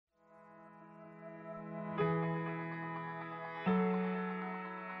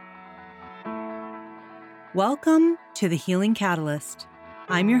Welcome to The Healing Catalyst.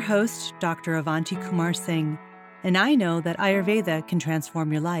 I'm your host, Dr. Avanti Kumar Singh, and I know that Ayurveda can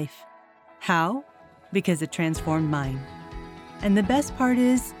transform your life. How? Because it transformed mine. And the best part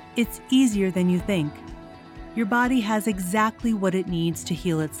is, it's easier than you think. Your body has exactly what it needs to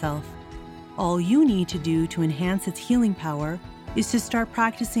heal itself. All you need to do to enhance its healing power is to start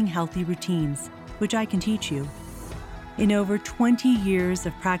practicing healthy routines, which I can teach you. In over 20 years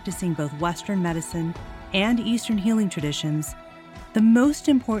of practicing both Western medicine and Eastern healing traditions, the most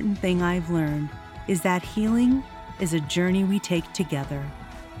important thing I've learned is that healing is a journey we take together.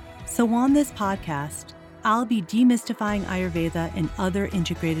 So on this podcast, I'll be demystifying Ayurveda and other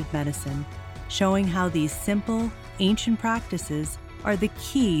integrated medicine, showing how these simple, ancient practices are the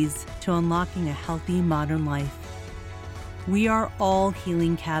keys to unlocking a healthy modern life. We are all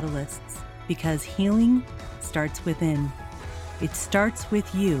healing catalysts because healing starts within. It starts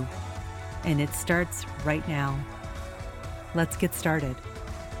with you. And it starts right now. Let's get started.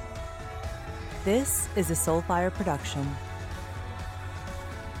 This is a Soulfire production.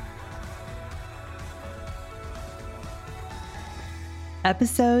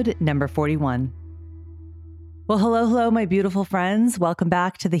 Episode number 41. Well, hello, my beautiful friends. Welcome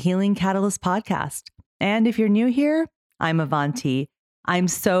back to the Healing Catalyst podcast. And if you're new here, I'm Avanti. I'm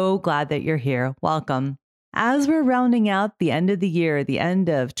so glad that you're here. Welcome. As we're rounding out the end of the year, the end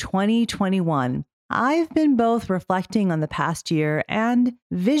of 2021, I've been both reflecting on the past year and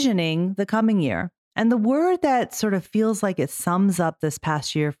visioning the coming year. And the word that sort of feels like it sums up this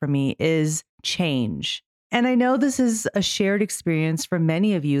past year for me is change. And I know this is a shared experience for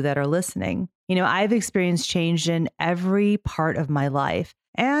many of you that are listening. You know, I've experienced change in every part of my life.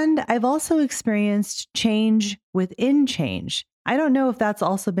 And I've also experienced change within change. I don't know if that's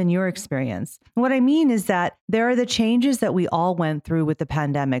also been your experience. What I mean is that there are the changes that we all went through with the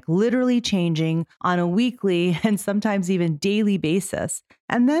pandemic, literally changing on a weekly and sometimes even daily basis.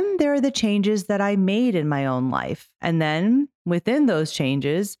 And then there are the changes that I made in my own life. And then within those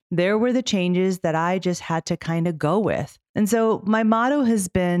changes, there were the changes that I just had to kind of go with. And so my motto has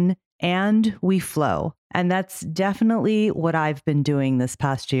been, and we flow. And that's definitely what I've been doing this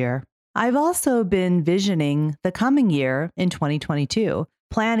past year. I've also been visioning the coming year in 2022,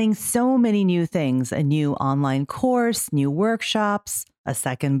 planning so many new things, a new online course, new workshops, a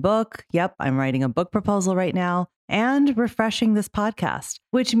second book. Yep, I'm writing a book proposal right now, and refreshing this podcast,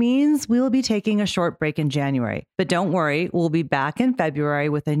 which means we'll be taking a short break in January. But don't worry, we'll be back in February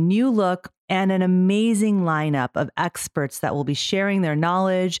with a new look and an amazing lineup of experts that will be sharing their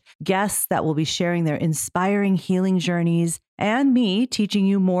knowledge, guests that will be sharing their inspiring healing journeys, and me teaching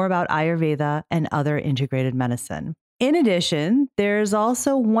you more about Ayurveda and other integrated medicine. In addition, there's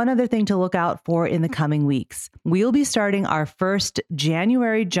also one other thing to look out for in the coming weeks. We'll be starting our first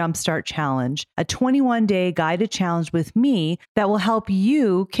January Jumpstart Challenge, a 21-day guided challenge with me that will help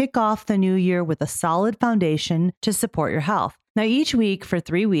you kick off the new year with a solid foundation to support your health. Now, each week for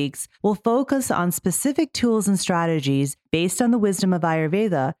 3 weeks, we'll focus on specific tools and strategies based on the wisdom of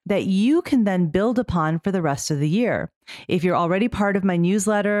Ayurveda that you can then build upon for the rest of the year. If you're already part of my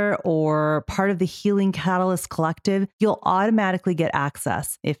newsletter or part of the Healing Catalyst Collective, you'll automatically get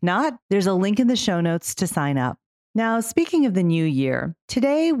access. If not, there's a link in the show notes to sign up. Now, speaking of the new year,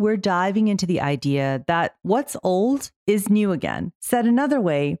 today we're diving into the idea that what's old is new again. Said another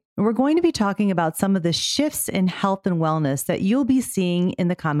way, we're going to be talking about some of the shifts in health and wellness that you'll be seeing in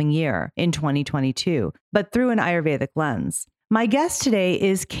the coming year, in 2022, but through an Ayurvedic lens. My guest today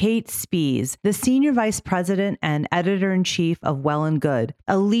is Kate Spies, the Senior Vice President and Editor-in-Chief of Well+Good,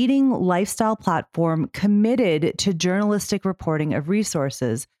 a leading lifestyle platform committed to journalistic reporting of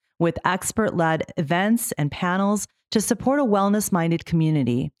resources with expert-led events and panels to support a wellness-minded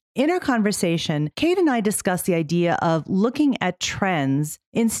community. In our conversation, Kate and I discussed the idea of looking at trends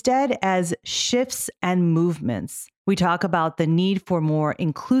instead as shifts and movements. We talk about the need for more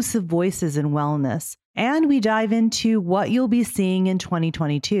inclusive voices in wellness, and we dive into what you'll be seeing in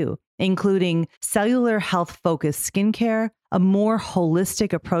 2022, including cellular health-focused skincare, a more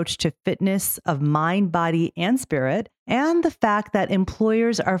holistic approach to fitness of mind, body, and spirit, and the fact that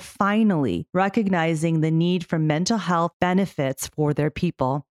employers are finally recognizing the need for mental health benefits for their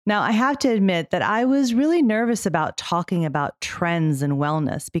people. Now, I have to admit that I was really nervous about talking about trends in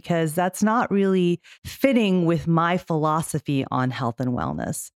wellness because that's not really fitting with my philosophy on health and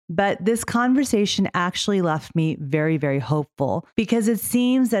wellness. But this conversation actually left me very, very hopeful because it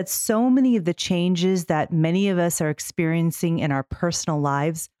seems that so many of the changes that many of us are experiencing in our personal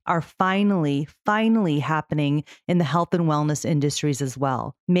lives are finally happening in the health and wellness industries as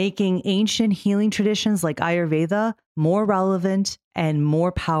well, making ancient healing traditions like Ayurveda more relevant and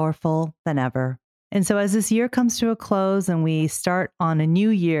more powerful than ever. And so as this year comes to a close and we start on a new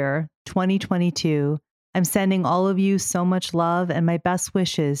year, 2022, I'm sending all of you so much love and my best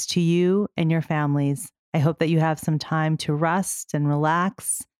wishes to you and your families. I hope that you have some time to rest and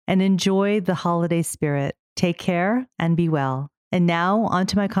relax and enjoy the holiday spirit. Take care and be well. And now on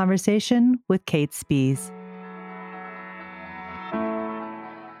to my conversation with Kate Spies.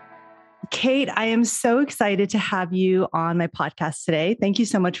 Kate, I am so excited to have you on my podcast today. Thank you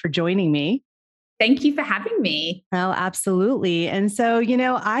so much for joining me. Thank you for having me. Oh, absolutely. And so,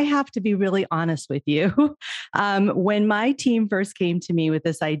 I have to be really honest with you. When my team first came to me with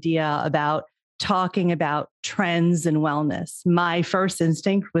this idea about talking about trends and wellness, my first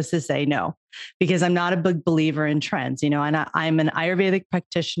instinct was to say no, because I'm not a big believer in trends, and I'm an Ayurvedic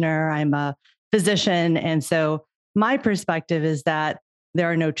practitioner, I'm a physician. And so my perspective is that there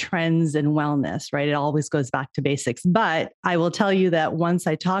are no trends in wellness, right? It always goes back to basics. But I will tell you that once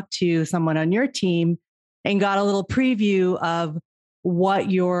I talked to someone on your team and got a little preview of what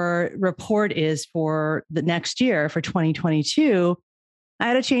your report is for the next year, for 2022, I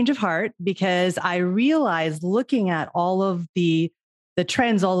had a change of heart because I realized, looking at all of the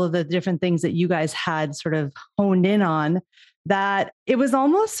trends, all of the different things that you guys had sort of honed in on, that it was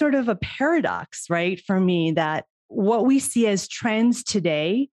almost sort of a paradox, right? For me, that what we see as trends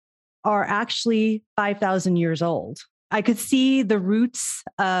today are actually 5,000 years old. I could see the roots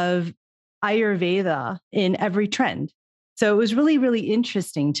of Ayurveda in every trend. So it was really, really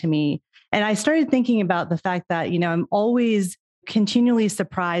interesting to me. And I started thinking about the fact that, I'm always continually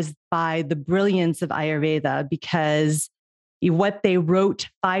surprised by the brilliance of Ayurveda, because what they wrote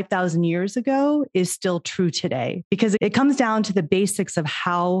 5,000 years ago is still true today, because it comes down to the basics of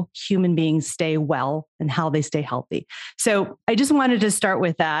how human beings stay well and how they stay healthy. So I just wanted to start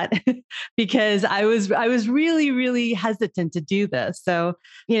with that because I was really, really hesitant to do this. So,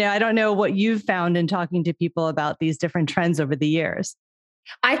 I don't know what you've found in talking to people about these different trends over the years.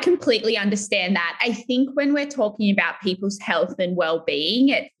 I completely understand that. I think when we're talking about people's health and well-being,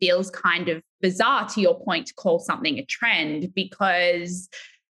 it feels kind of bizarre, to your point, to call something a trend, because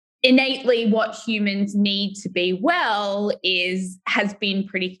innately what humans need to be well has been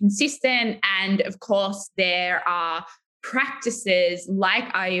pretty consistent. And of course, there are practices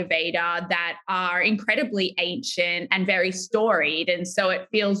like Ayurveda that are incredibly ancient and very storied. And so it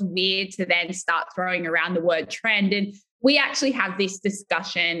feels weird to then start throwing around the word trend. And we actually have this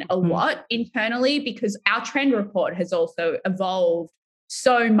discussion a lot internally, because our trend report has also evolved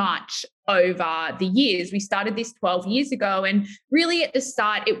so much over the years. We started this 12 years ago, and really at the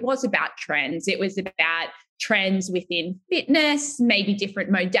start, it was about trends. It was about trends within fitness, maybe different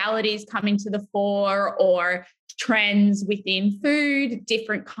modalities coming to the fore, or trends within food,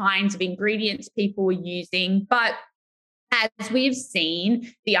 different kinds of ingredients people were using. But as we've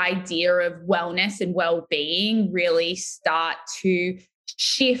seen the idea of wellness and well-being really start to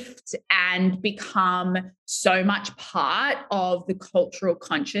shift and become so much part of the cultural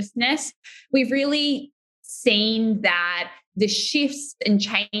consciousness, we've really seen that the shifts and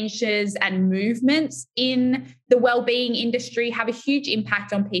changes and movements in the well-being industry have a huge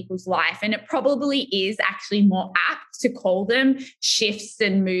impact on people's life. And it probably is actually more apt to call them shifts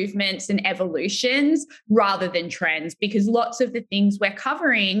and movements and evolutions rather than trends, because lots of the things we're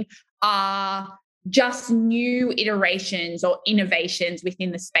covering are just new iterations or innovations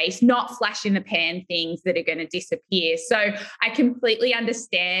within the space, not flash in the pan things that are going to disappear. So I completely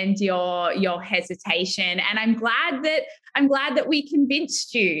understand your hesitation, and I'm glad that we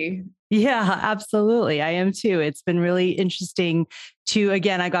convinced you. Yeah, absolutely. I am too. It's been really interesting I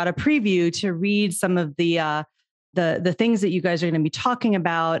got a preview to read some of the things that you guys are going to be talking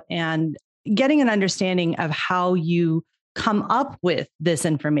about, and getting an understanding of how you come up with this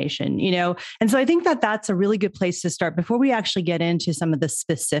information, And so I think that that's a really good place to start before we actually get into some of the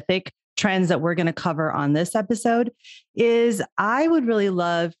specific trends that we're going to cover on this episode. Is I would really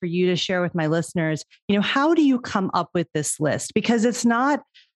love for you to share with my listeners, how do you come up with this list? Because it's not,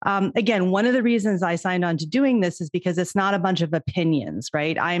 again, one of the reasons I signed on to doing this is because it's not a bunch of opinions,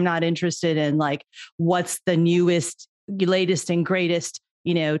 right? I'm not interested in like, what's the newest, latest and greatest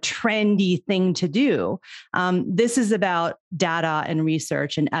trendy thing to do. This is about data and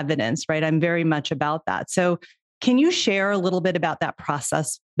research and evidence, right? I'm very much about that. So can you share a little bit about that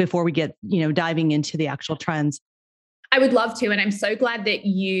process before we get, diving into the actual trends? I would love to. And I'm so glad that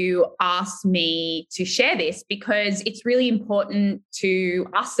you asked me to share this, because it's really important to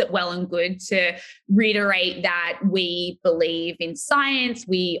us at Well+Good to reiterate that we believe in science.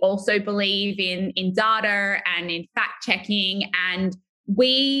 We also believe in data and in fact checking. And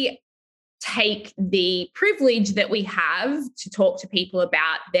we take the privilege that we have to talk to people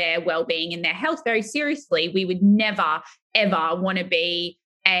about their well-being and their health very seriously. We would never, ever want to be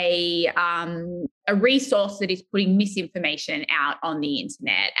a resource that is putting misinformation out on the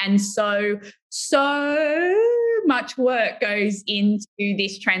internet. And so much work goes into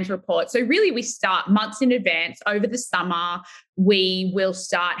this trends report. So really we start months in advance. Over the summer, we will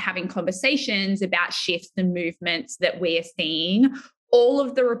start having conversations about shifts and movements that we are seeing. All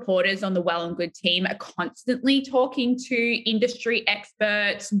of the reporters on the Well+Good team are constantly talking to industry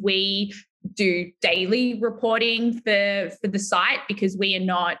experts. We do daily reporting for the site because we are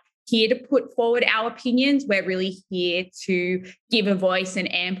not here to put forward our opinions. We're really here to give a voice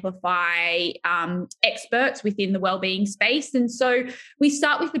and amplify experts within the wellbeing space. And so we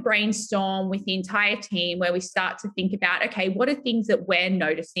start with the brainstorm with the entire team where we start to think about, okay, what are things that we're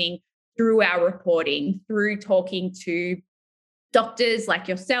noticing through our reporting, through talking to doctors like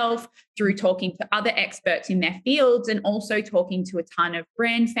yourself, through talking to other experts in their fields, and also talking to a ton of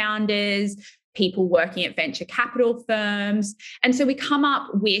brand founders, people working at venture capital firms. And so we come up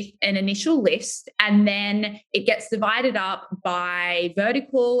with an initial list, and then it gets divided up by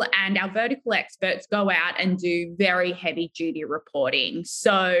vertical, and our vertical experts go out and do very heavy duty reporting.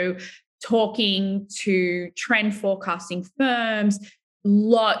 So talking to trend forecasting firms,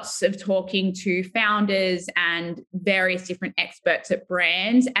 lots of talking to founders and various different experts at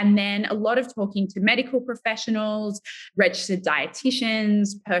brands, and then a lot of talking to medical professionals, registered dietitians,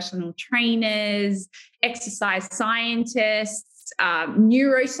 personal trainers, exercise scientists,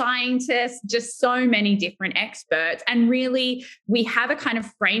 neuroscientists, just so many different experts. And really, we have a kind of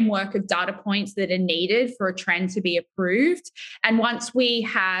framework of data points that are needed for a trend to be approved. And once we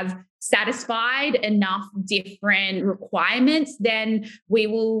have satisfied enough different requirements, then we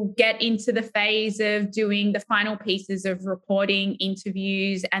will get into the phase of doing the final pieces of reporting,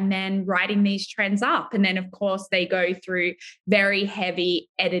 interviews, and then writing these trends up. And then, of course, they go through very heavy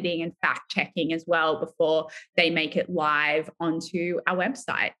editing and fact checking as well before they make it live onto our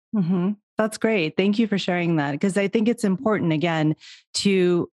website. Mm-hmm. That's great. Thank you for sharing that, because I think it's important, again,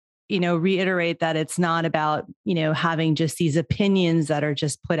 to reiterate that it's not about, having just these opinions that are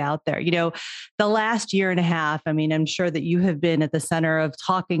just put out there. The last year and a half, I'm sure that you have been at the center of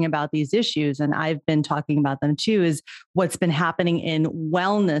talking about these issues, and I've been talking about them too, is what's been happening in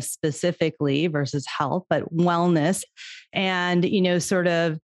wellness specifically versus health, but wellness, and, sort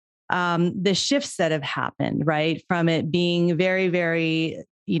of the shifts that have happened, right? From it being very, very,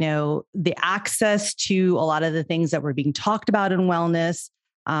 the access to a lot of the things that were being talked about in wellness,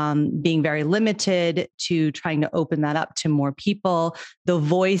 being very limited, to trying to open that up to more people, the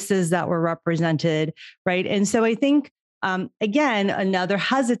voices that were represented, right? And so I think, again, another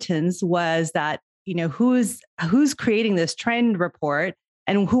hesitance was that, who's creating this trend report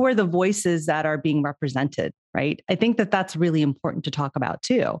and who are the voices that are being represented, right? I think that that's really important to talk about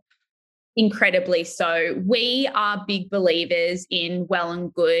too. Incredibly so. We are big believers in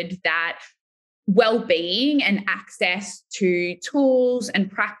Well+Good that well-being and access to tools and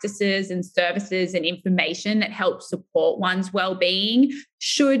practices and services and information that help support one's well-being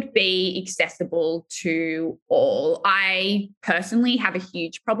should be accessible to all. I personally have a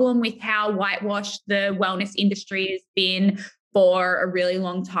huge problem with how whitewashed the wellness industry has been for a really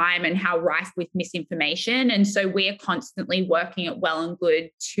long time and how rife with misinformation. And so we're constantly working at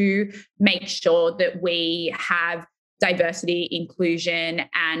Well+Good to make sure that we have diversity, inclusion,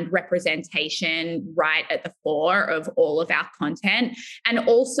 and representation right at the fore of all of our content. And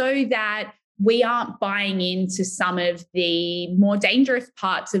also that we aren't buying into some of the more dangerous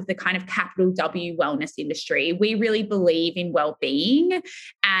parts of the kind of capital W wellness industry. We really believe in well-being.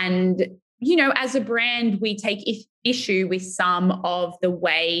 And, as a brand, we take issue with some of the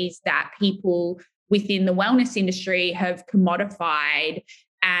ways that people within the wellness industry have commodified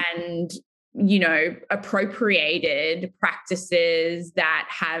and appropriated practices that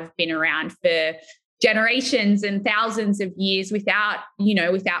have been around for generations and thousands of years without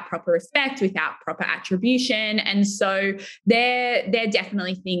proper respect, without proper attribution. And so they're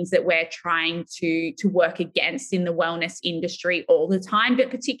definitely things that we're trying to work against in the wellness industry all the time,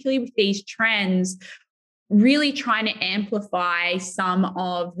 but particularly with these trends, really trying to amplify some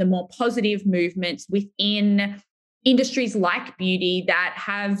of the more positive movements within industries like beauty that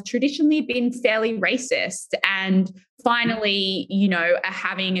have traditionally been fairly racist, and finally, are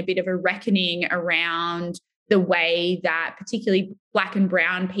having a bit of a reckoning around the way that particularly Black and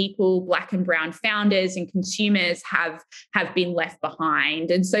brown people, Black and brown founders and consumers have been left behind.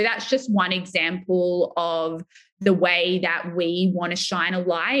 And so that's just one example of the way that we want to shine a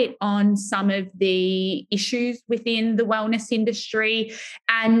light on some of the issues within the wellness industry,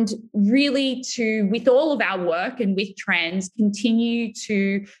 and really to, with all of our work and with trends, continue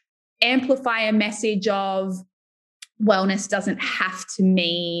to amplify a message of wellness doesn't have to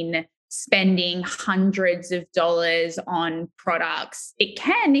mean spending hundreds of dollars on products. It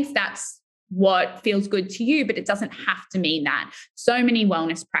can if that's what feels good to you, but it doesn't have to mean that. So many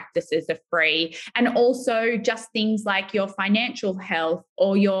wellness practices are free. And also just things like your financial health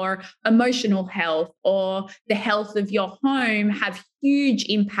or your emotional health or the health of your home have huge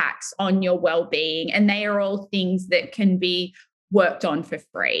impacts on your well-being. And they are all things that can be worked on for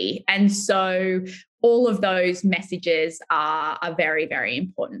free. And so all of those messages are very, very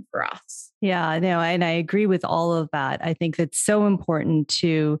important for us. Yeah, no, and I agree with all of that. I think it's so important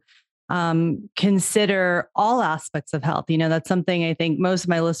to consider all aspects of health. That's something I think most of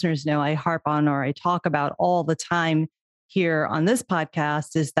my listeners know I harp on or I talk about all the time here on this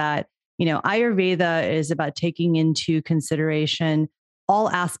podcast is that, Ayurveda is about taking into consideration all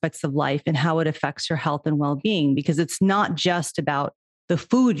aspects of life and how it affects your health and well-being, because it's not just about the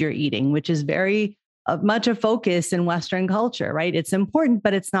food you're eating, which is very much a focus in Western culture, right? It's important,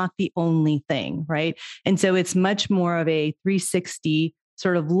 but it's not the only thing, right? And so it's much more of a 360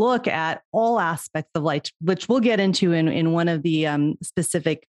 sort of look at all aspects of life, which we'll get into in one of the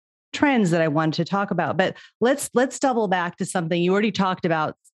specific trends that I wanted to talk about. But let's double back to something you already talked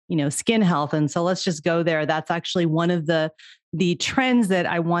about, skin health. And so let's just go there. That's actually one of the trends that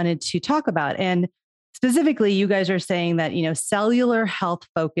I wanted to talk about. And specifically, you guys are saying that, cellular health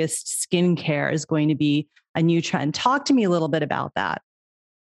focused skincare is going to be a new trend. Talk to me a little bit about that.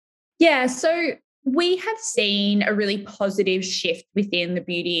 Yeah. So we have seen a really positive shift within the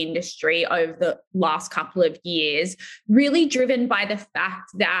beauty industry over the last couple of years, really driven by the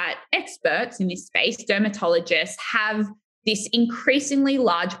fact that experts in this space, dermatologists, have this increasingly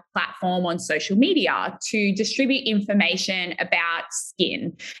large platform on social media to distribute information about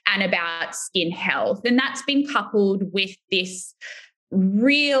skin and about skin health. And that's been coupled with this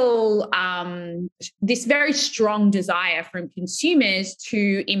this very strong desire from consumers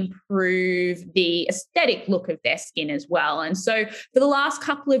to improve the aesthetic look of their skin as well. And so for the last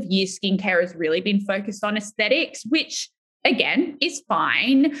couple of years, skincare has really been focused on aesthetics, which again is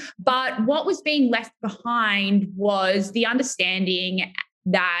fine. But what was being left behind was the understanding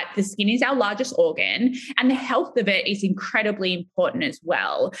that the skin is our largest organ and the health of it is incredibly important as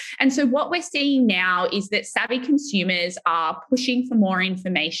well. And so what we're seeing now is that savvy consumers are pushing for more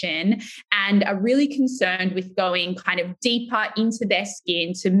information and are really concerned with going kind of deeper into their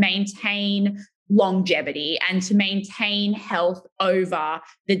skin to maintain longevity and to maintain health over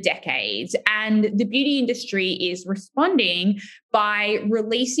the decades. And the beauty industry is responding by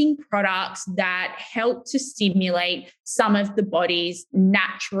releasing products that help to stimulate some of the body's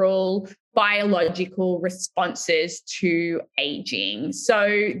natural biological responses to aging.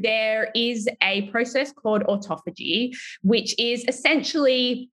 So there is a process called autophagy, which is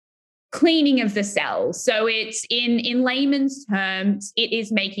essentially cleaning of the cells. So it's in layman's terms, it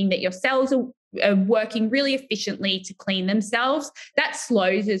is making that your cells are working really efficiently to clean themselves. That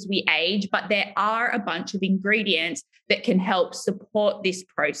slows as we age, but there are a bunch of ingredients that can help support this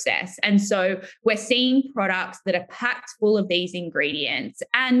process. And so we're seeing products that are packed full of these ingredients.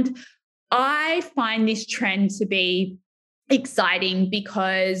 And I find this trend to be exciting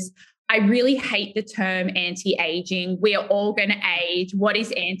because I really hate the term anti-aging. We are all going to age. What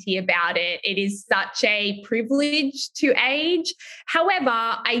is anti about it? It is such a privilege to age. However,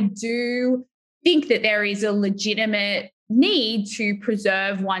 I do think that there is a legitimate need to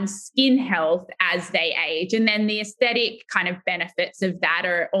preserve one's skin health as they age. And then the aesthetic kind of benefits of that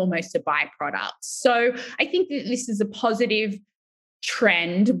are almost a byproduct. So I think that this is a positive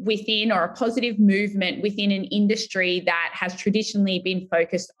trend within, or a positive movement within, an industry that has traditionally been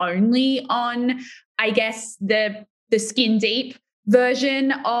focused only on, I guess, the skin deep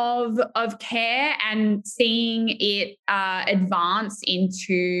version of care, and seeing it advance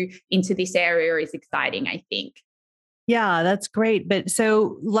into this area is exciting, I think. Yeah, that's great. But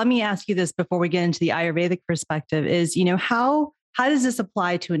so let me ask you this before we get into the Ayurvedic perspective is, how does this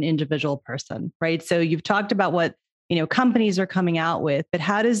apply to an individual person, right? So you've talked about what, companies are coming out with, but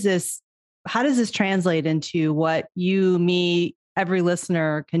how does this translate into what you, me, every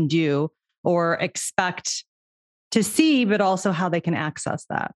listener can do or expect to see, but also how they can access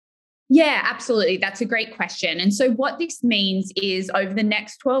that? Yeah, absolutely. That's a great question. And so, what this means is over the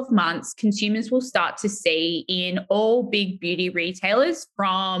next 12 months, consumers will start to see in all big beauty retailers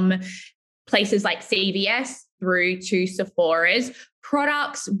from places like CVS through to Sephora's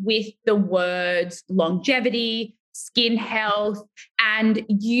products with the words longevity, skin health, and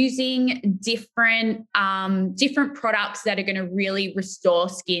using different products that are going to really restore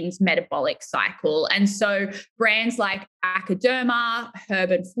skin's metabolic cycle. And so brands like Acaderma,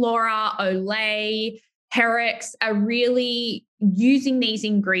 Herb and Flora, Olay, Herix are really using these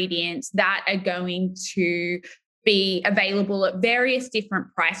ingredients that are going to be available at various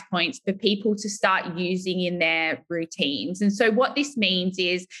different price points for people to start using in their routines. And so, what this means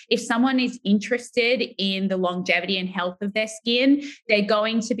is if someone is interested in the longevity and health of their skin, they're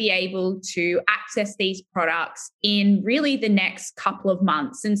going to be able to access these products in really the next couple of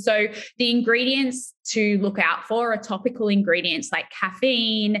months. And so, the ingredients to look out for are topical ingredients like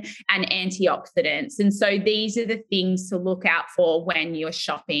caffeine and antioxidants. And so, these are the things to look out for when you're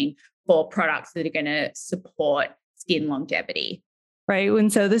shopping for products that are going to support skin longevity. Right.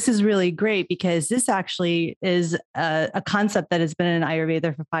 And so this is really great because this actually is a concept that has been in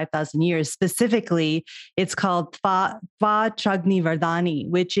Ayurveda for 5,000 years. Specifically, it's called Chagni Vardhani,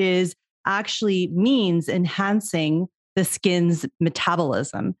 which is actually means enhancing the skin's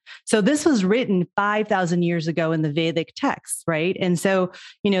metabolism. So this was written 5,000 years ago in the Vedic texts, right? And so,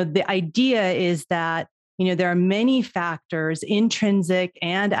 the idea is that there are many factors, intrinsic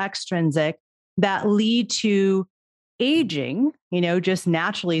and extrinsic, that lead to aging, just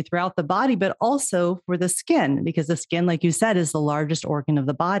naturally throughout the body, but also for the skin, because the skin, like you said, is the largest organ of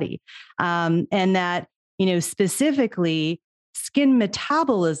the body. And that, specifically, skin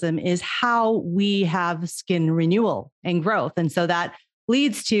metabolism is how we have skin renewal and growth. And so that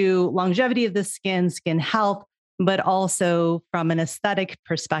leads to longevity of the skin health, but also from an aesthetic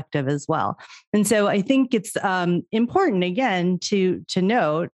perspective as well. And so I think it's important, again, to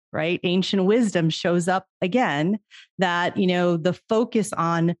note, right? Ancient wisdom shows up again that, the focus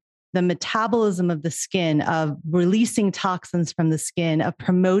on the metabolism of the skin, of releasing toxins from the skin, of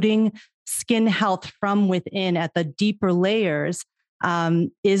promoting skin health from within at the deeper layers,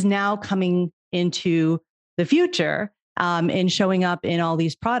 is now coming into the future and showing up in all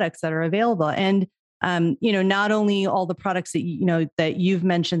these products that are available. And not only all the products that that you've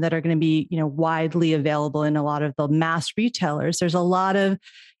mentioned that are going to be widely available in a lot of the mass retailers. There's a lot of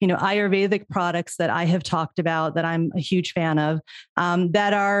Ayurvedic products that I have talked about that I'm a huge fan of,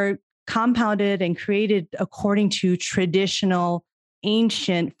 that are compounded and created according to traditional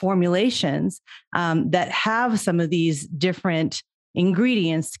ancient formulations, that have some of these different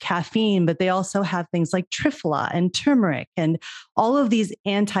ingredients, caffeine, but they also have things like triphala and turmeric and all of these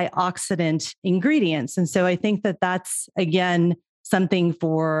antioxidant ingredients. And so I think that that's, again, something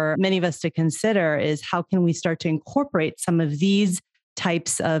for many of us to consider is how can we start to incorporate some of these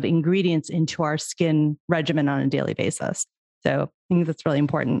types of ingredients into our skin regimen on a daily basis. So I think that's really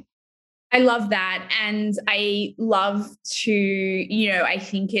important. I love that. And I love to, I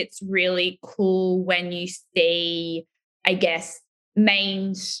think it's really cool when you see, I guess,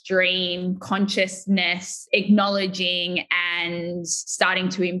 mainstream consciousness acknowledging and starting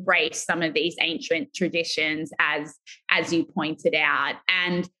to embrace some of these ancient traditions as you pointed out,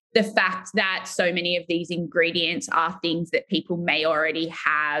 and the fact that so many of these ingredients are things that people may already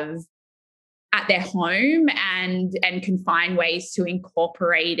have at their home and can find ways to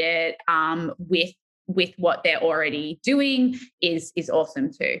incorporate it with what they're already doing is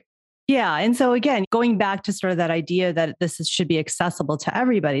awesome too. Yeah. And so again, going back to sort of that idea that should be accessible to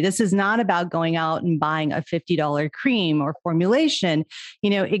everybody. This is not about going out and buying a $50 cream or formulation.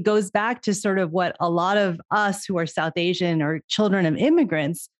 It goes back to sort of what a lot of us who are South Asian or children of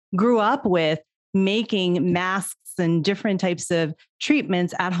immigrants grew up with, making masks and different types of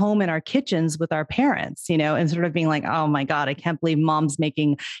treatments at home in our kitchens with our parents, and sort of being like, oh my God, I can't believe mom's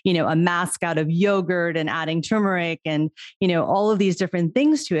making, a mask out of yogurt and adding turmeric and, all of these different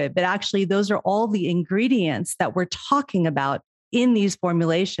things to it. But actually, those are all the ingredients that we're talking about in these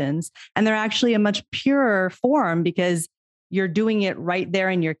formulations. And they're actually a much purer form because you're doing it right there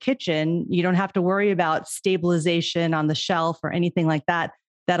in your kitchen. You don't have to worry about stabilization on the shelf or anything like that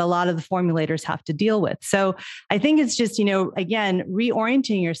a lot of the formulators have to deal with. So I think it's just, again,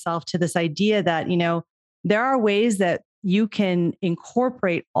 reorienting yourself to this idea that, there are ways that you can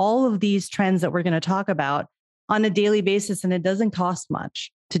incorporate all of these trends that we're going to talk about on a daily basis, and it doesn't cost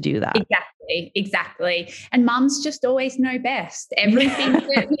much to do that. Exactly. And mums just always know best. Everything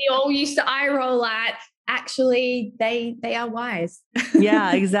that we all used to eye roll at, actually they are wise.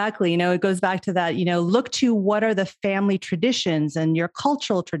 Yeah, exactly. It goes back to that, look to what are the family traditions and your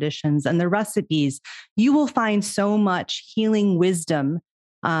cultural traditions and the recipes. You will find so much healing wisdom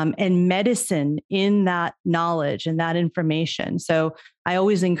and medicine in that knowledge and that information. So I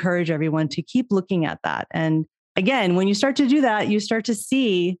always encourage everyone to keep looking at that. And again, when you start to do that, you start to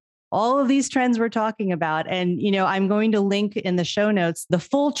see all of these trends we're talking about. And, I'm going to link in the show notes the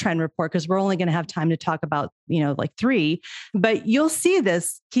full trend report because we're only going to have time to talk about, like 3, but you'll see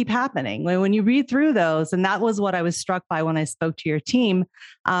this keep happening when you read through those. And that was what I was struck by when I spoke to your team,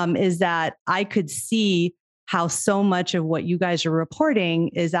 is that I could see how so much of what you guys are reporting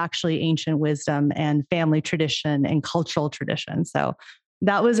is actually ancient wisdom and family tradition and cultural tradition. So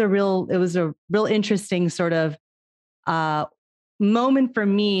that was it was a real interesting sort of, moment for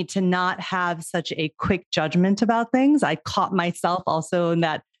me to not have such a quick judgment about things. I caught myself also in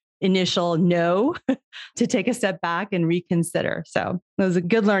that initial no to take a step back and reconsider. So it was a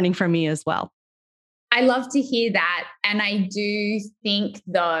good learning for me as well. I love to hear that. And I do think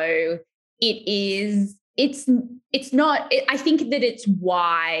though it's not, I think that it's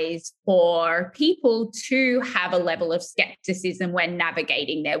wise for people to have a level of skepticism when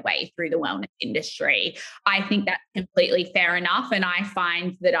navigating their way through the wellness industry. I think that's completely fair enough. And I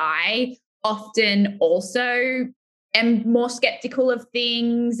find that I often also am more skeptical of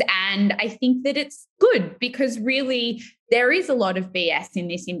things. And I think that it's good because really there is a lot of BS in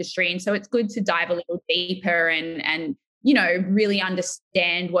this industry. And so it's good to dive a little deeper and really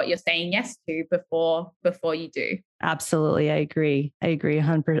understand what you're saying yes to before you do. Absolutely. I agree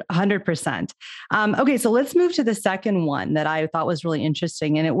 100%. Okay. So let's move to the second one that I thought was really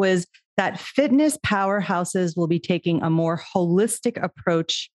interesting. And it was that fitness powerhouses will be taking a more holistic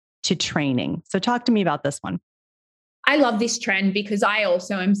approach to training. So talk to me about this one. I love this trend because I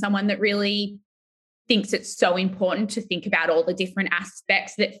also am someone that really thinks it's so important to think about all the different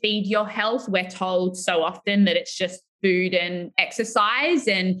aspects that feed your health. We're told so often that it's just food and exercise.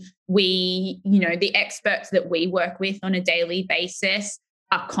 And the experts that we work with on a daily basis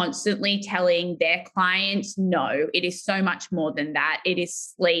are constantly telling their clients, no, it is so much more than that. It is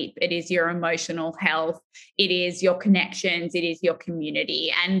sleep. It is your emotional health. It is your connections. It is your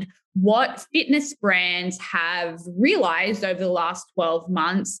community. And what fitness brands have realized over the last 12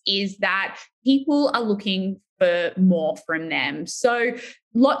 months is that people are looking for more from them. So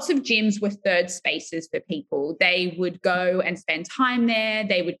lots of gyms were third spaces for people. They would go and spend time there.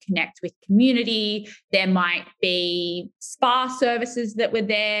 They would connect with community. There might be spa services that were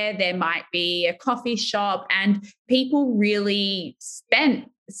there. There might be a coffee shop, and people really spent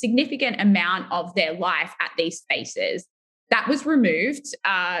a significant amount of their life at these spaces. That was removed,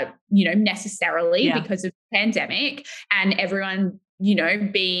 necessarily because of the pandemic and everyone,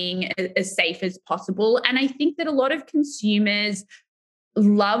 being as safe as possible. And I think that a lot of consumers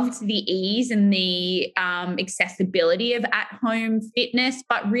loved the ease and the accessibility of at-home fitness,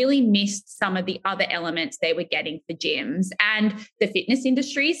 but really missed some of the other elements they were getting for gyms. And the fitness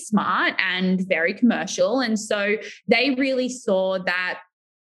industry is smart and very commercial. And so they really saw that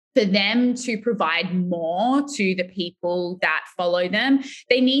for them to provide more to the people that follow them,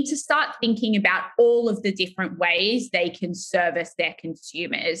 they need to start thinking about all of the different ways they can service their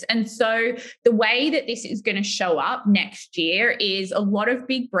consumers. And so the way that this is going to show up next year is a lot of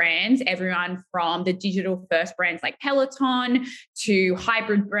big brands, everyone from the digital first brands like Peloton to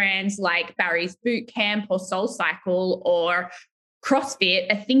hybrid brands like Barry's Bootcamp or SoulCycle or CrossFit,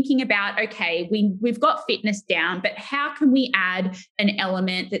 are thinking about, okay, we've got fitness down, but how can we add an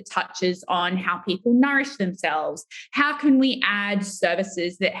element that touches on how people nourish themselves? How can we add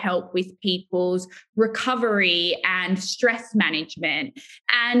services that help with people's recovery and stress management?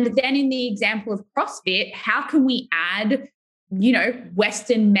 And then in the example of CrossFit, how can we add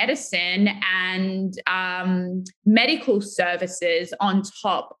Western medicine and medical services on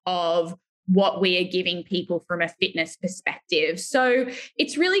top of what we are giving people from a fitness perspective. So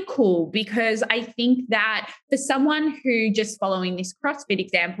it's really cool because I think that for someone who just following this CrossFit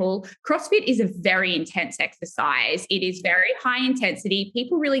example, CrossFit is a very intense exercise. It is very high intensity.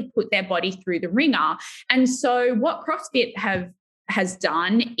 People really put their body through the ringer. And so what CrossFit has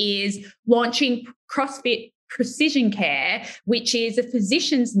done is launching CrossFit Precision Care, which is a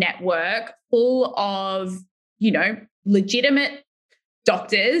physicians network full of, legitimate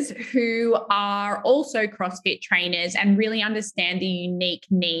doctors who are also CrossFit trainers and really understand the unique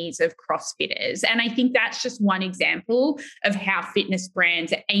needs of CrossFitters. And I think that's just one example of how fitness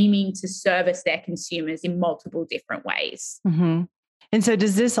brands are aiming to service their consumers in multiple different ways. Mm-hmm. And so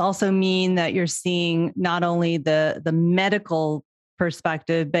does this also mean that you're seeing not only the medical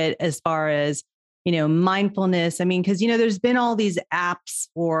perspective, but as far as mindfulness. I mean, because, there's been all these apps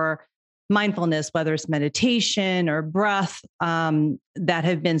for mindfulness, whether it's meditation or breath, that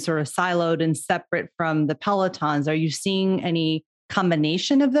have been sort of siloed and separate from the Pelotons. Are you seeing any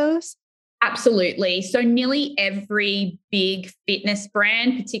combination of those? Absolutely. So nearly every big fitness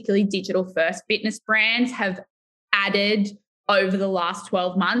brand, particularly digital first fitness brands, have added over the last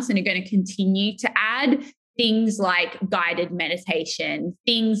 12 months and are going to continue to add things like guided meditation,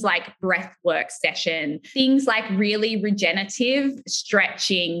 things like breath work session, things like really regenerative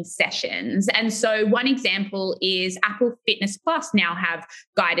stretching sessions. And so one example is Apple Fitness Plus now have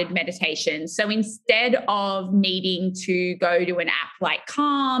guided meditation. So instead of needing to go to an app like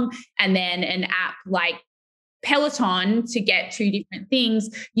Calm and then an app like Peloton to get two different things,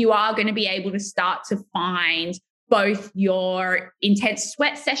 you are going to be able to start to find both your intense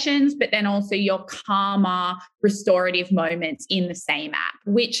sweat sessions, but then also your calmer restorative moments in the same app,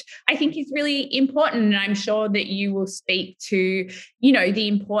 which I think is really important. And I'm sure that you will speak to, the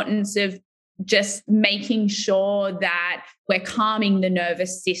importance of just making sure that we're calming the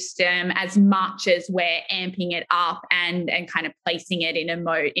nervous system as much as we're amping it up and kind of placing it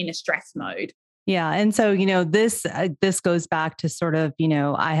in a stress mode. Yeah. And so, this goes back to sort of,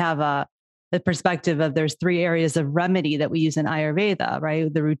 I have the perspective of there's three areas of remedy that we use in Ayurveda,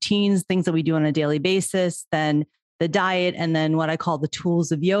 right? The routines, things that we do on a daily basis, then the diet, and then what I call the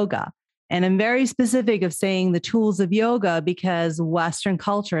tools of yoga. And I'm very specific of saying the tools of yoga because Western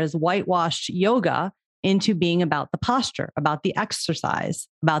culture has whitewashed yoga into being about the posture, about the exercise,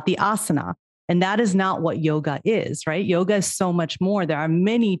 about the asana. And that is not what yoga is, right? Yoga is so much more. There are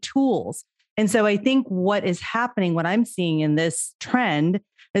many tools. And so I think what is happening, what I'm seeing in this trend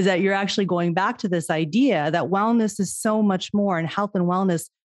is that you're actually going back to this idea that wellness is so much more, and health and wellness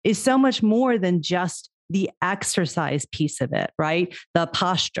is so much more than just the exercise piece of it, right? The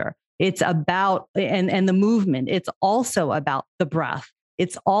posture. It's about, and the movement. It's also about the breath.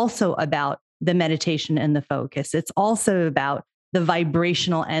 It's also about the meditation and the focus. It's also about the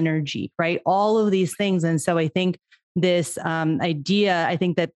vibrational energy, right? All of these things. And so I think this idea, I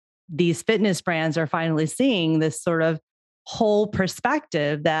think that these fitness brands are finally seeing this sort of whole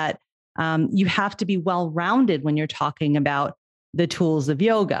perspective that you have to be well-rounded when you're talking about the tools of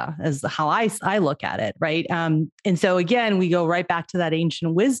yoga, as how I look at it, right? And so again, we go right back to that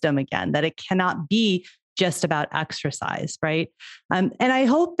ancient wisdom again, that it cannot be just about exercise, right? And I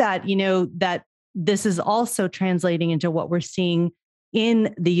hope that, that this is also translating into what we're seeing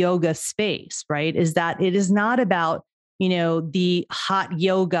in the yoga space, right? Is that it is not about, the hot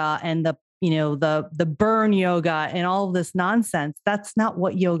yoga and the burn yoga and all of this nonsense. That's not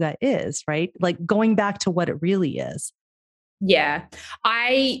what yoga is, right? Like going back to what it really is. Yeah,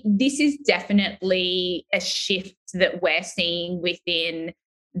 this is definitely a shift that we're seeing within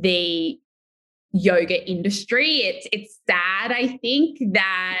the yoga industry. It's sad, I think,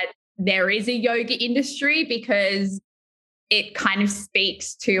 that there is a yoga industry because it kind of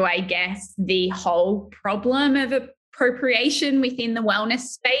speaks to, I guess, the whole problem of appropriation within the wellness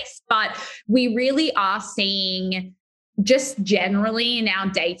space. But we really are seeing, just generally in our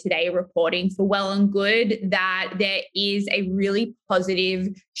day-to-day reporting for Well+Good, that there is a really positive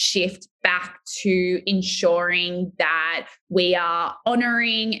shift back to ensuring that we are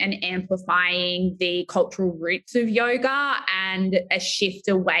honoring and amplifying the cultural roots of yoga, and a shift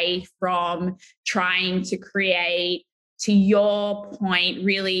away from trying to create, to your point,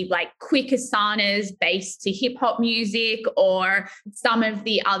 really like quick asanas based to hip hop music or some of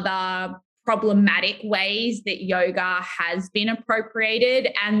the other problematic ways that yoga has been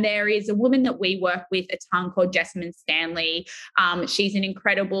appropriated. And there is a woman that we work with a ton called Jessamine Stanley. She's an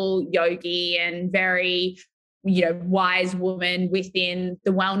incredible yogi and very, wise woman within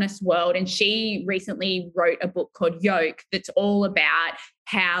the wellness world. And she recently wrote a book called Yoke that's all about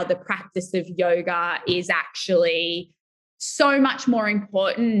how the practice of yoga is actually so much more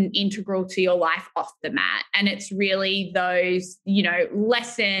important and integral to your life off the mat. And it's really those,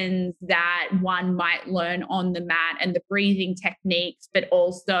 lessons that one might learn on the mat and the breathing techniques, but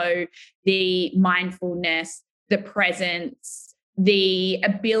also the mindfulness, the presence, the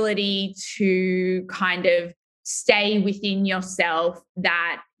ability to kind of stay within yourself,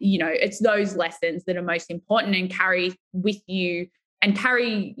 that, it's those lessons that are most important and carry with you and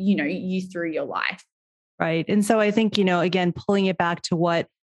carry, you through your life. Right. And so I think, again, pulling it back to what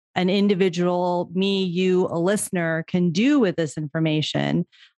an individual, me, you, a listener can do with this information,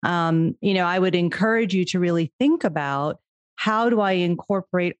 I would encourage you to really think about, how do I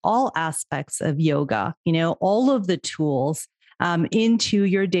incorporate all aspects of yoga, all of the tools into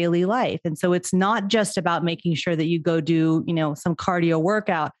your daily life. And so it's not just about making sure that you go do, some cardio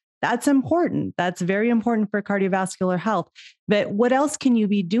workout, That's important. That's very important for cardiovascular health. But what else can you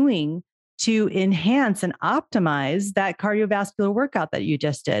be doing to enhance and optimize that cardiovascular workout that you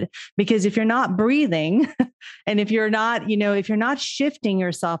just did? Because if you're not breathing and if you're not, if you're not shifting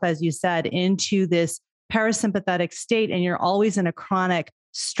yourself, as you said, into this parasympathetic state, and you're always in a chronic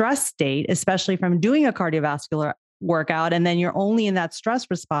stress state, especially from doing a cardiovascular workout, and then you're only in that stress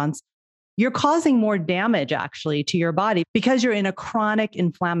response, you're causing more damage actually to your body because you're in a chronic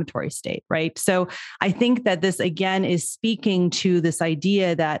inflammatory state, right? So I think that this again is speaking to this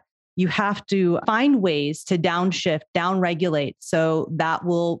idea that you have to find ways to downshift, downregulate, so that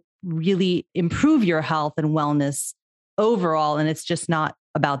will really improve your health and wellness overall. And it's just not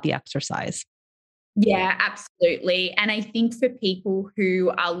about the exercise. Yeah, absolutely. And I think for people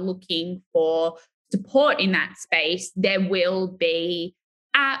who are looking for support in that space, there will be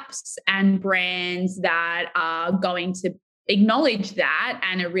apps and brands that are going to acknowledge that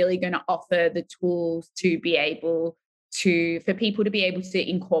and are really going to offer the tools to be able for people to be able to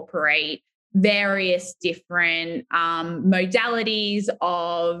incorporate various different modalities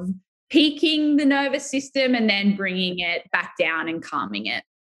of peaking the nervous system and then bringing it back down and calming it.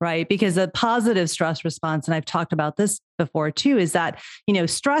 Right. Because a positive stress response, and I've talked about this before too, is that,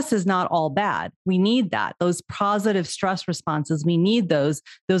 stress is not all bad. We need that. Those positive stress responses, we need those.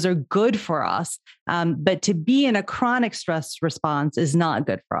 Those are good for us. But to be in a chronic stress response is not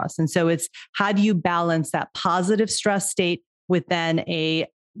good for us. And so it's, how do you balance that positive stress state with then a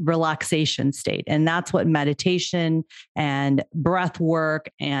relaxation state? And that's what meditation and breath work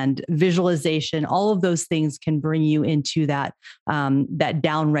and visualization, all of those things can bring you into that, that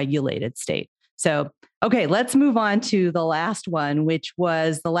down-regulated state. So, okay, let's move on to the last one, which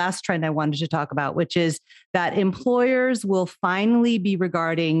was the last trend I wanted to talk about, which is that employers will finally be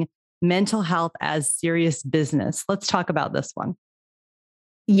regarding mental health as serious business. Let's talk about this one.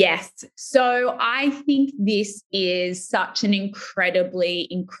 Yes. So I think this is such an incredibly,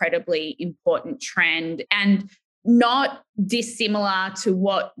 incredibly important trend, and not dissimilar to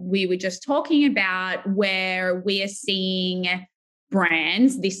what we were just talking about, where we are seeing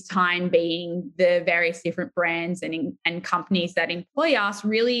brands, this time being the various different brands and companies that employ us,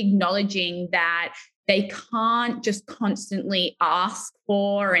 really acknowledging that they can't just constantly ask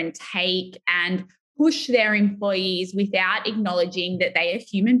for and take and push their employees without acknowledging that they are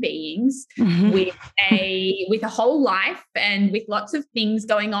human beings with a whole life and with lots of things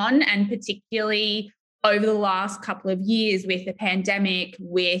going on. And particularly over the last couple of years with the pandemic,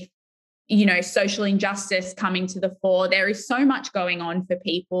 with social injustice coming to the fore, there is so much going on for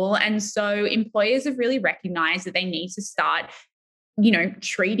people. And so employers have really recognized that they need to start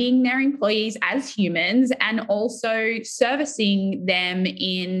treating their employees as humans and also servicing them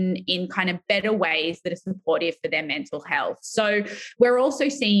in kind of better ways that are supportive for their mental health. So we're also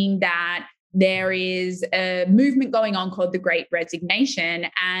seeing that there is a movement going on called the Great Resignation,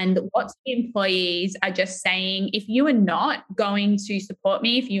 and lots of employees are just saying, if you are not going to support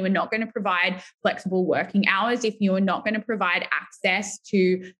me, if you are not going to provide flexible working hours, if you are not going to provide access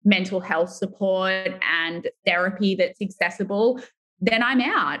to mental health support and therapy that's accessible, then I'm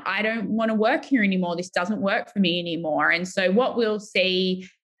out. I don't want to work here anymore. This doesn't work for me anymore. And so what we'll see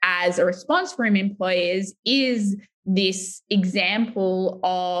as a response from employers is this example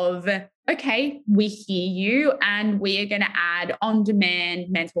of, okay, we hear you and we are going to add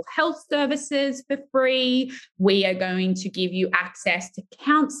on-demand mental health services for free. We are going to give you access to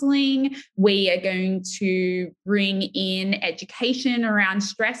counseling. We are going to bring in education around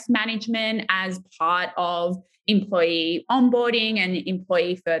stress management as part of employee onboarding and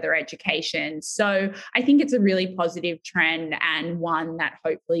employee further education. So I think it's a really positive trend and one that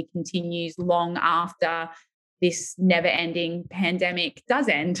hopefully continues long after this never-ending pandemic does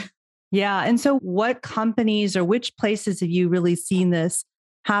end. Yeah. And so what companies or which places have you really seen this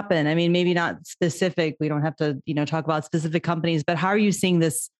happen? I mean, maybe not specific. We don't have to, talk about specific companies, but how are you seeing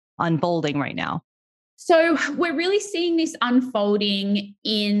this unfolding right now? So we're really seeing this unfolding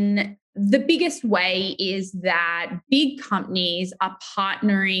in the biggest way is that big companies are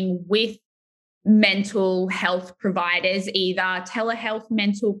partnering with mental health providers, either telehealth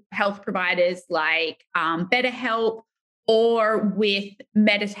mental health providers like BetterHelp, or with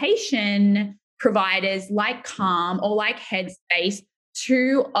meditation providers like Calm or like Headspace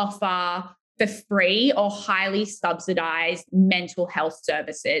to offer for free or highly subsidized mental health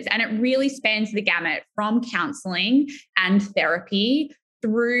services. And it really spans the gamut from counseling and therapy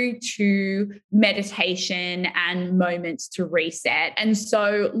through to meditation and moments to reset. And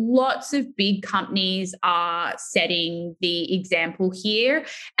so lots of big companies are setting the example here.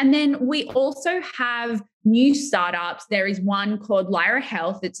 And then we also have new startups. There is one called Lyra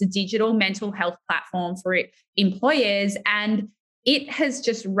Health. It's a digital mental health platform for employers. And it has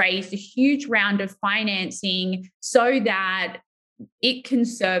just raised a huge round of financing so that it can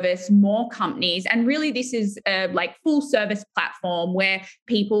service more companies. And really, this is a like full service platform where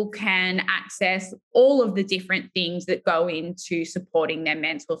people can access all of the different things that go into supporting their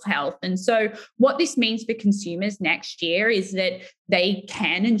mental health. And so what this means for consumers next year is that they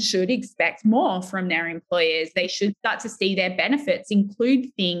can and should expect more from their employers. They should start to see their benefits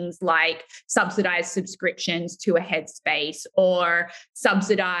include things like subsidized subscriptions to a headspace or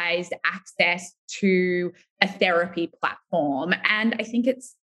subsidized access to a therapy platform. And I think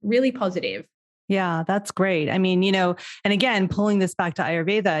it's really positive. Yeah, that's great. I mean, and again, pulling this back to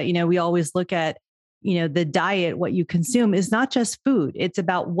Ayurveda, we always look at, the diet, what you consume is not just food. It's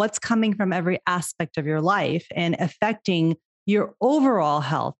about what's coming from every aspect of your life and affecting your overall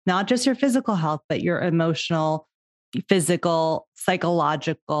health, not just your physical health, but your emotional, physical,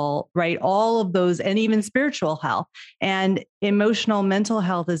 psychological, right? All of those, and even spiritual health and emotional, mental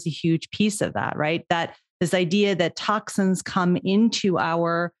health is a huge piece of that, right? That this idea that toxins come into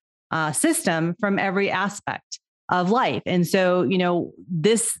our system from every aspect of life. And so,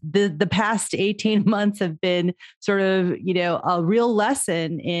 the past 18 months have been sort of, a real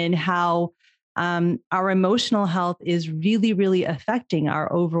lesson in how our emotional health is really, really affecting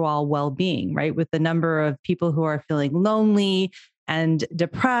our overall well-being, right? With the number of people who are feeling lonely and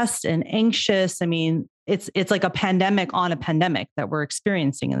depressed and anxious. I mean, it's like a pandemic on a pandemic that we're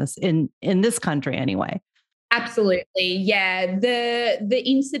experiencing in this country anyway. Absolutely. Yeah. The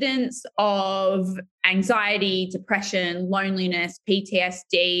incidence of anxiety, depression, loneliness,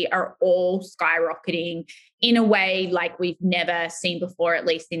 PTSD are all skyrocketing in a way like we've never seen before, at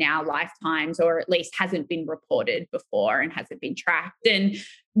least in our lifetimes, or at least hasn't been reported before and hasn't been tracked. And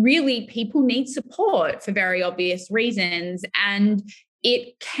really, people need support for very obvious reasons. And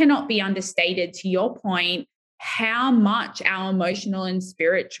it cannot be understated, to your point, how much our emotional and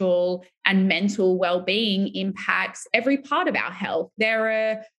spiritual and mental well-being impacts every part of our health. There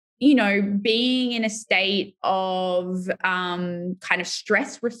are, being in a state of kind of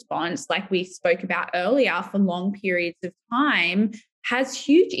stress response, like we spoke about earlier, for long periods of time has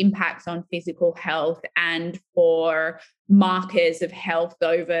huge impacts on physical health and for markers of health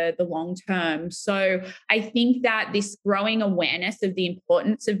over the long term. So I think that this growing awareness of the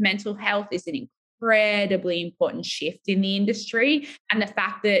importance of mental health is an incredibly important shift in the industry. And the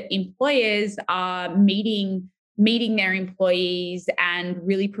fact that employers are meeting their employees and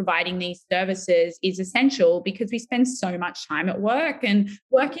really providing these services is essential because we spend so much time at work, and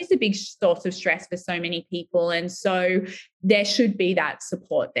work is a big source of stress for so many people. And so there should be that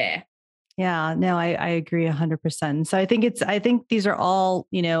support there. Yeah, no, I agree 100%. So I think these are all,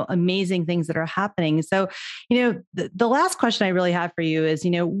 amazing things that are happening. So, the last question I really have for you is,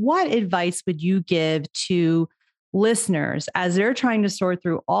 what advice would you give to listeners as they're trying to sort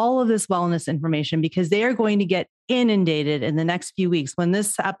through all of this wellness information, because they are going to get inundated in the next few weeks. When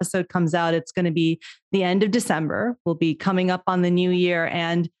this episode comes out, it's going to be the end of December. We'll be coming up on the new year,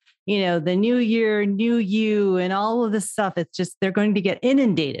 and the new year, new you, and all of this stuff. It's just, they're going to get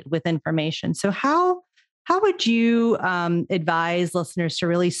inundated with information. So how would you advise listeners to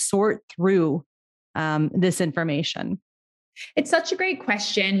really sort through this information? It's such a great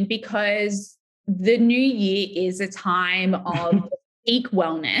question because the new year is a time of peak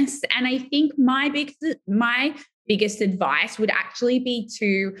wellness. And I think my biggest advice would actually be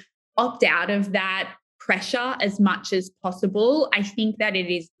to opt out of that pressure as much as possible. I think that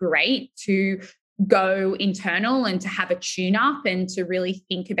it is great to go internal and to have a tune up and to really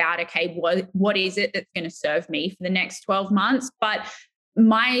think about, okay, what is it that's going to serve me for the next 12 months? But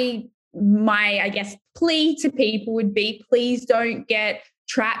my I guess plea to people would be, please don't get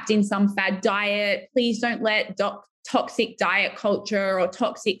trapped in some fad diet. Please don't let toxic diet culture or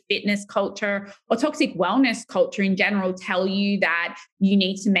toxic fitness culture or toxic wellness culture in general tell you that you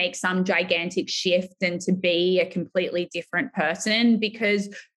need to make some gigantic shift and to be a completely different person. Because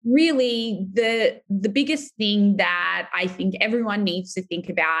really the biggest thing that I think everyone needs to think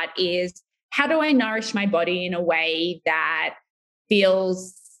about is, how do I nourish my body in a way that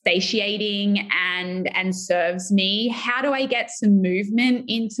feels satiating and serves me? How do I get some movement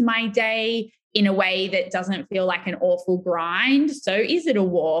into my day in a way that doesn't feel like an awful grind? So is it a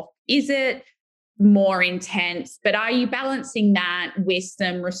walk? Is it more intense, but are you balancing that with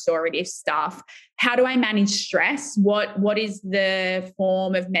some restorative stuff? How do I manage stress? What is the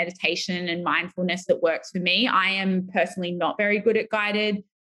form of meditation and mindfulness that works for me? I am personally not very good at guided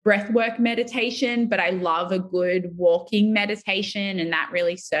breathwork meditation, but I love a good walking meditation, and that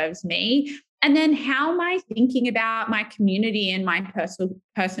really serves me. And then how am I thinking about my community and my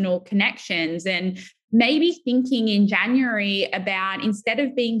personal connections? And maybe thinking in January about, instead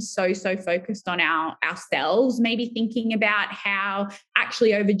of being so focused on ourselves, maybe thinking about how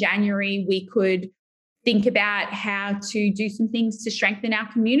actually over January we could think about how to do some things to strengthen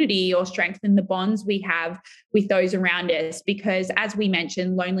our community or strengthen the bonds we have with those around us. Because as we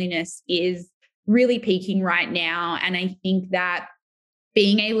mentioned, loneliness is really peaking right now. And I think that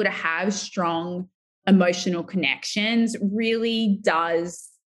being able to have strong emotional connections really does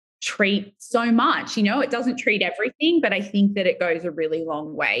treat so much. It doesn't treat everything, but I think that it goes a really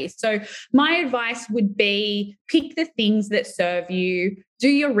long way. So my advice would be, pick the things that serve you, do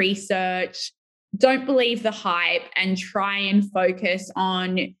your research, don't believe the hype, and try and focus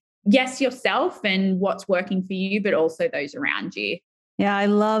on, yes, yourself and what's working for you, but also those around you. Yeah, I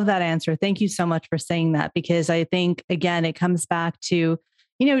love that answer. Thank you so much for saying that, because I think, again, it comes back to,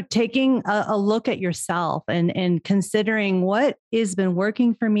 taking a look at yourself and considering what has been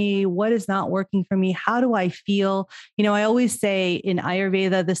working for me, what is not working for me, how do I feel? I always say in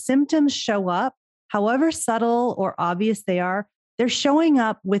Ayurveda, the symptoms show up, however subtle or obvious they are, they're showing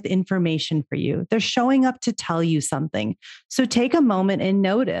up with information for you. They're showing up to tell you something. So take a moment and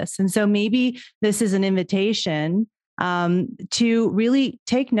notice. And so maybe this is an invitation to really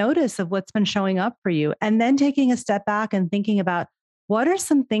take notice of what's been showing up for you, and then taking a step back and thinking about, what are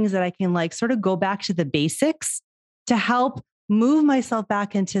some things that I can sort of go back to the basics to help move myself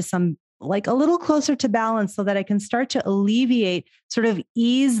back into some a little closer to balance, so that I can start to alleviate, sort of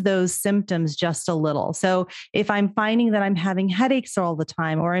ease those symptoms just a little. So if I'm finding that I'm having headaches all the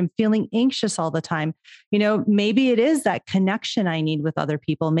time, or I'm feeling anxious all the time, maybe it is that connection I need with other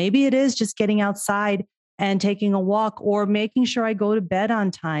people. Maybe it is just getting outside and taking a walk, or making sure I go to bed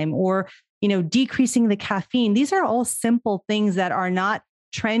on time, or, decreasing the caffeine. These are all simple things that are not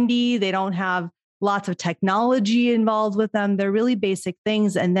trendy. They don't have lots of technology involved with them. They're really basic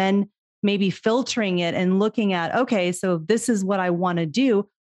things. And then maybe filtering it and looking at, okay, so this is what I want to do.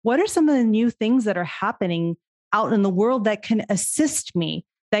 What are some of the new things that are happening out in the world that can assist me,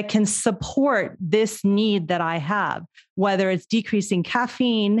 that can support this need that I have, whether it's decreasing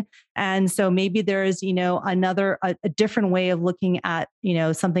caffeine? And so maybe there's, a different way of looking at,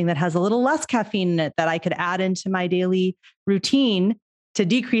 something that has a little less caffeine in it that I could add into my daily routine to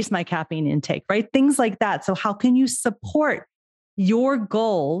decrease my caffeine intake, right? Things like that. So how can you support your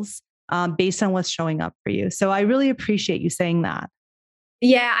goals based on what's showing up for you? So I really appreciate you saying that.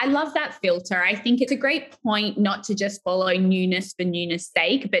 Yeah, I love that filter. I think it's a great point not to just follow newness for newness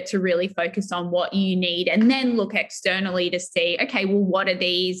sake, but to really focus on what you need, and then look externally to see, okay, well, what are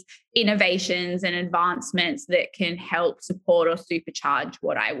these innovations and advancements that can help support or supercharge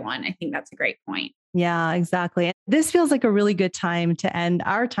what I want? I think that's a great point. Yeah, exactly. This feels like a really good time to end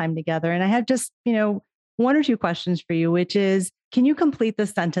our time together. And I have just, one or two questions for you, which is, can you complete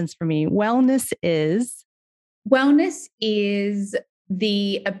this sentence for me? Wellness is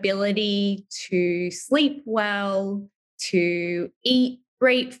the ability to sleep well, to eat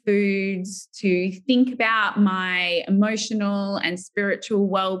great foods, to think about my emotional and spiritual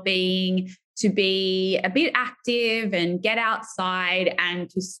well-being, to be a bit active and get outside, and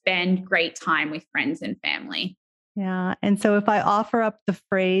to spend great time with friends and family. Yeah. And so if I offer up the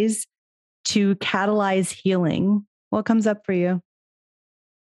phrase to catalyze healing, what comes up for you?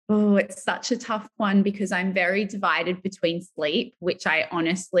 Oh, it's such a tough one, because I'm very divided between sleep, which I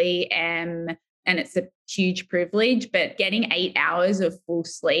honestly am, and it's a huge privilege, but getting 8 hours of full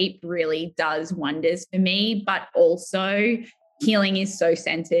sleep really does wonders for me. But also, healing is so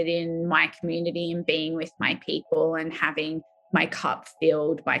centered in my community and being with my people and having my cup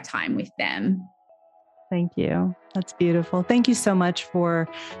filled by time with them. Thank you. That's beautiful. Thank you so much for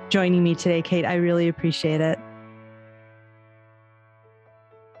joining me today, Kate. I really appreciate it.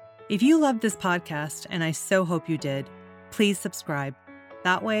 If you loved this podcast, and I so hope you did, please subscribe.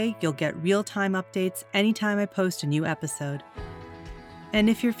 That way, you'll get real-time updates anytime I post a new episode. And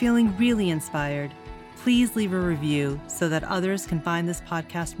if you're feeling really inspired, please leave a review so that others can find this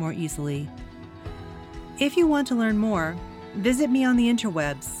podcast more easily. If you want to learn more, visit me on the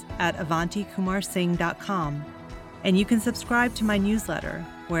interwebs at avantikumarsingh.com, and you can subscribe to my newsletter,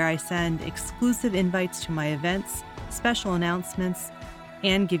 where I send exclusive invites to my events, special announcements,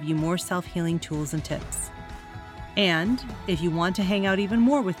 and give you more self-healing tools and tips. And if you want to hang out even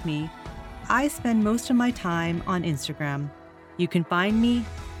more with me, I spend most of my time on Instagram. You can find me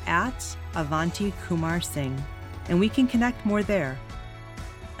at Avanti Kumar Singh, and we can connect more there.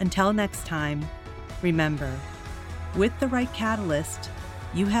 Until next time, remember, with the right catalyst,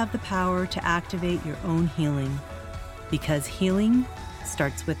 you have the power to activate your own healing, because healing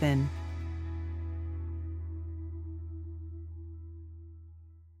starts within.